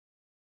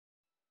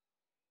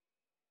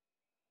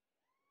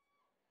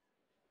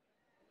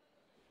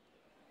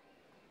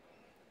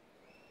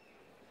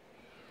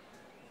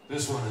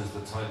This one is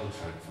the title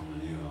track from the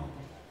new album.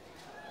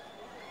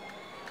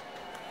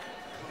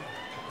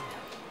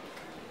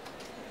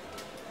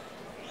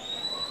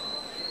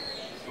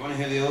 You want to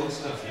hear the old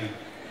stuff? You?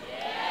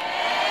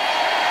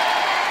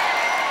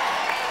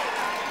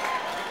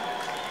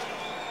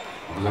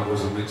 Well, that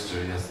was a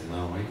mixture, yes and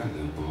no. We can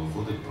do both.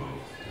 We'll do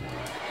both.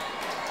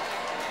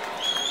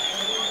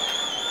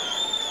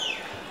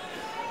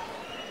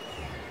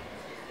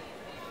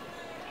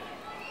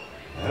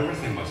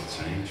 Everything must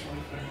change, my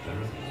friend.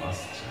 Everything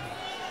must change.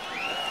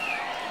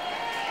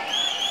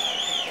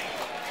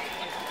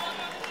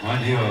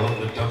 Mind you, I hope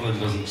that Dublin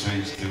doesn't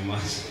change too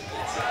much.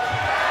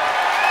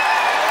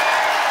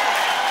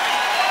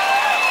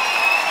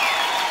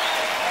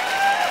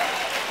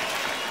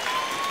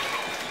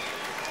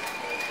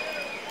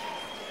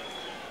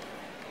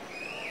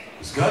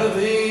 There's gotta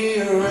be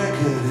a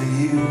record of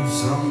you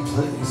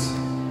someplace.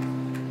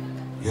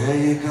 Yeah,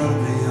 you gotta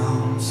be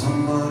on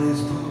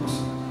somebody's post.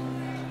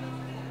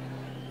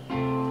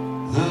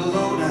 The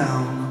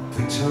lowdown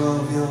picture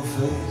of your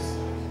face,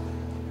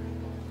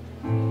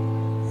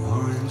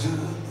 your injured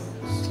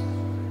looks,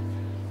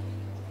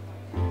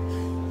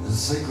 the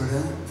sacred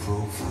and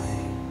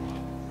profane,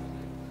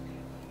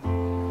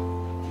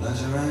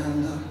 pleasure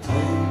and the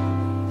pain.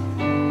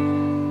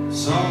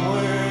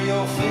 Somewhere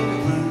your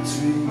fingerprints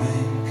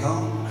remain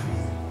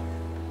concrete,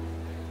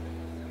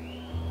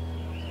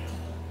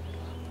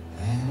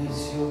 and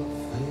it's your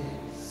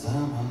face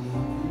I'm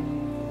looking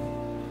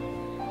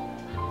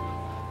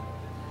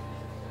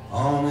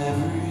on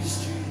every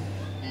street.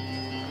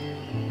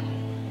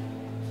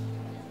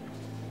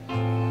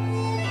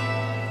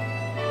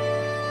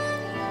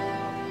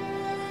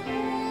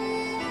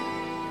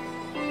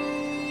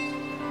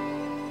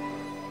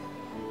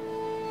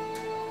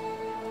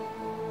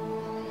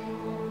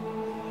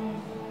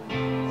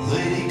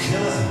 Lady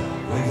killer,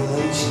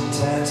 regulation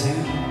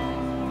tattoo,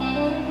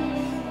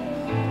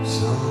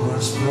 silver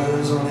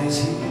spurs on his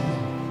heel.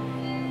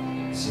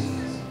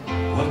 Says,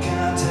 what can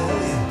I tell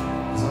you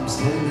as I'm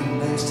standing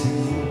next to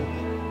you?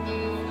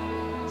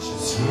 She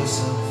threw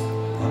herself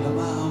under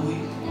my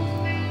wheel.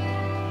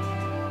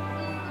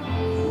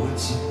 Oh,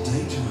 it's a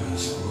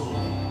dangerous road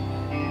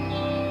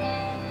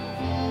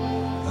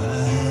and a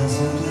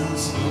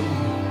hazardous road,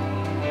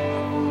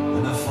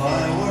 and the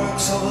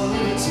fireworks of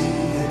liberty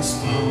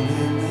explode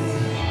in me.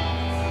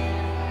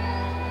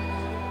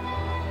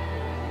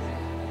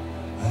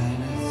 And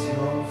it's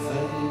your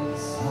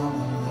face I'm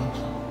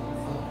looking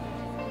for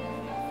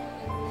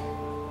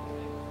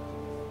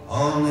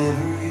on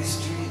every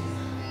street.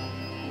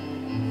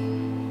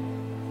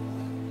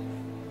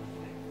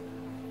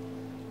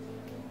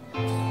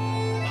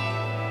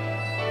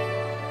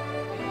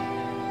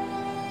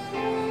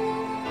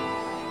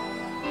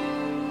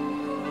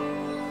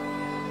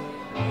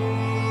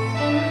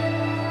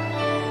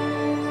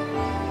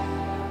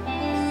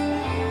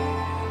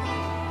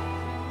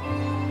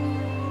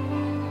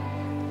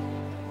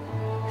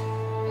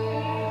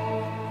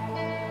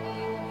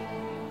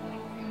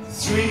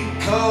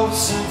 Three-chord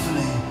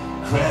symphony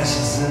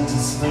crashes into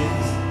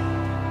space.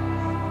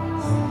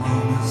 The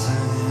moon is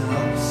hanging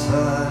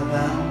upside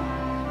down.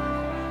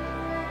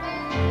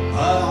 I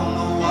don't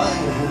know why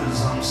it is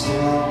I'm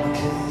still on the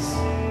case.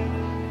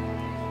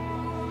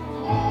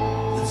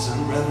 It's a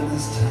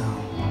ravenous town.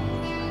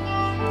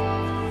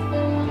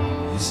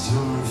 You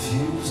still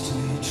refuse to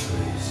be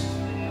traced.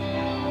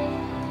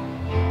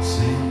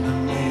 Seem to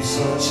me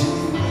such a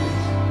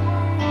waste.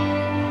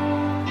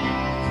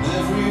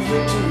 Every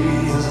victory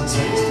has a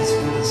taste that's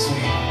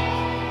bittersweet,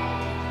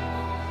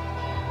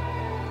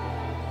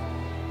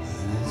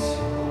 and it's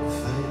your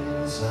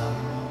face I'm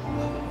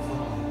looking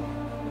for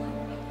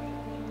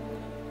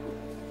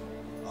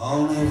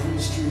on every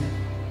street.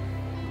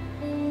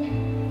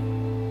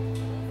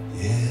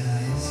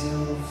 Yeah, it's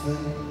your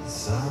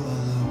face I'm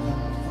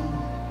looking for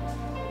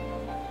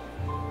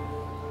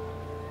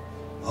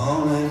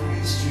on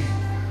every street.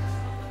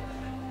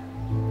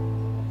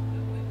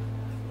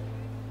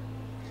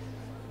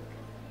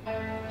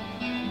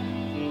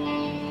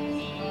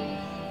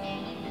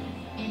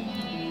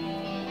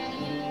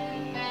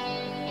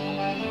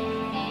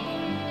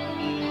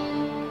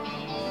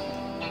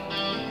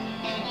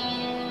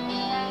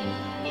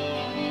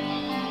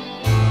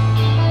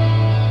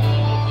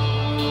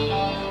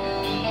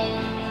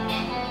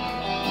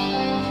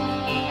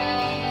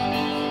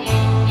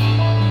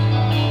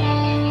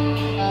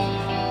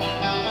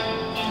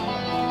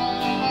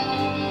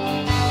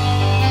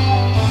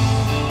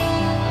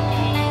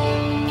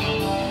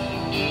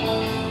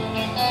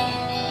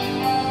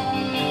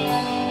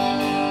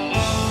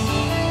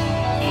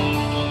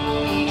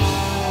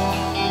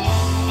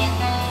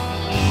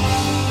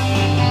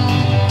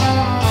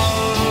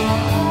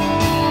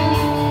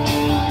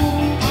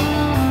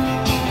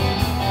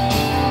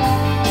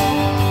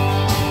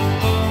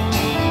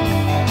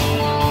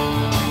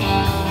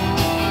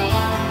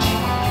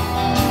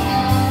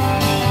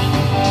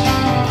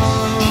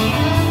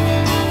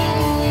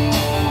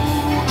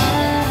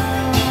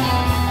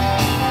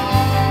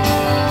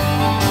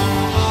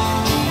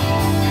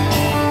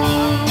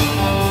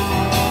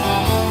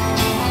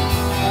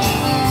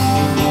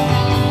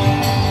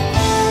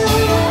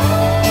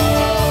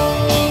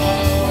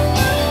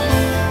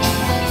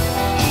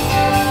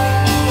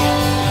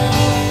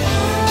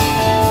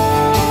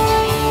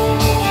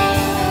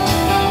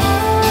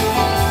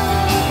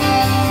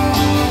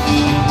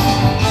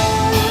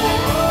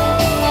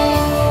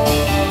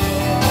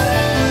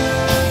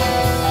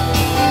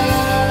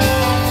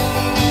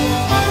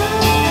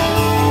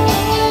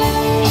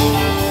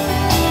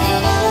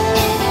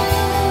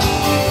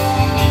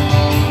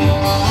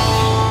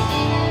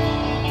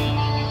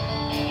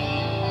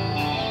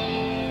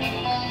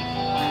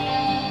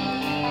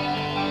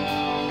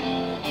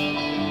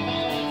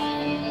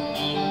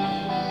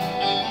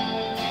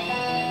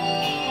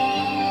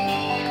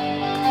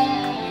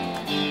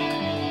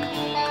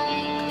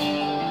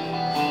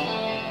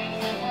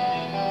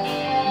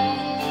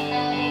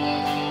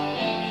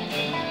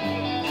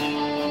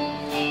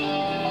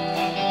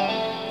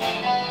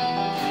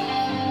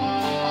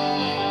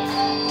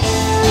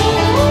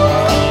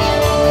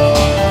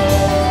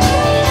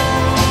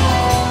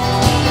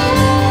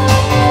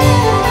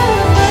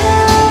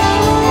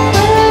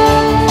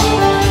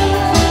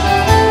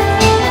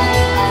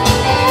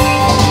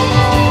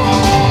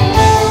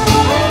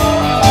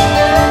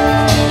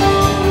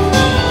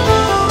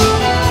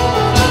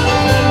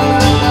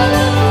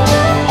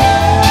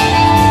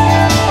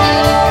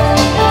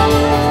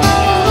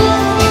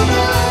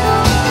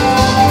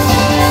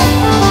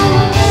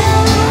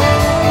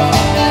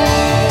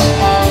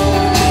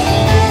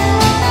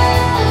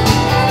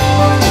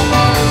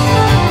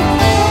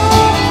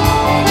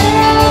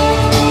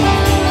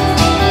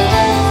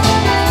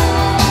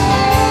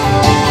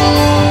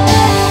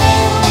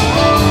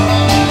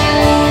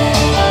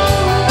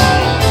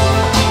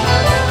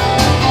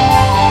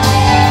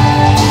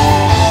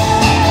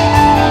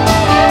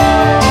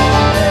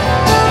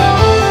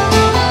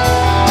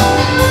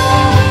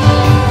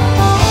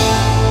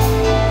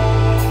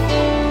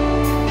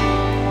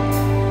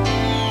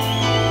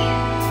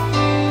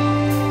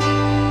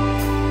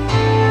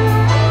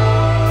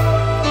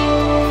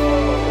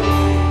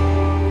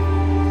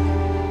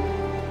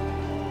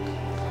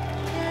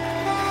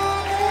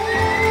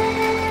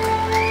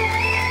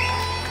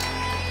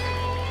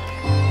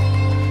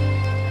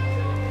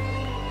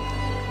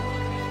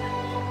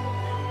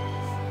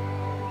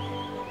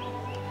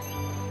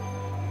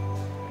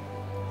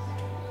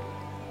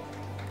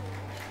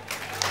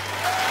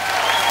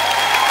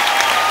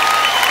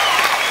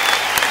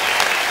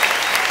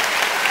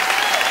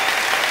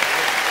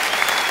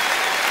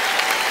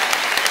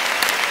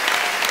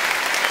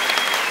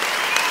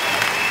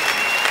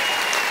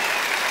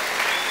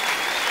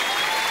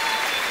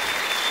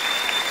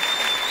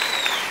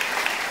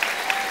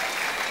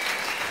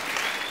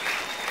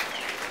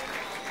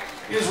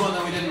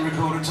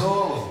 record at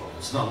all.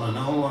 It's not on an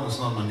old one, it's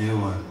not on a new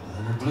one.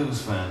 And the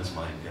blues fans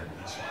might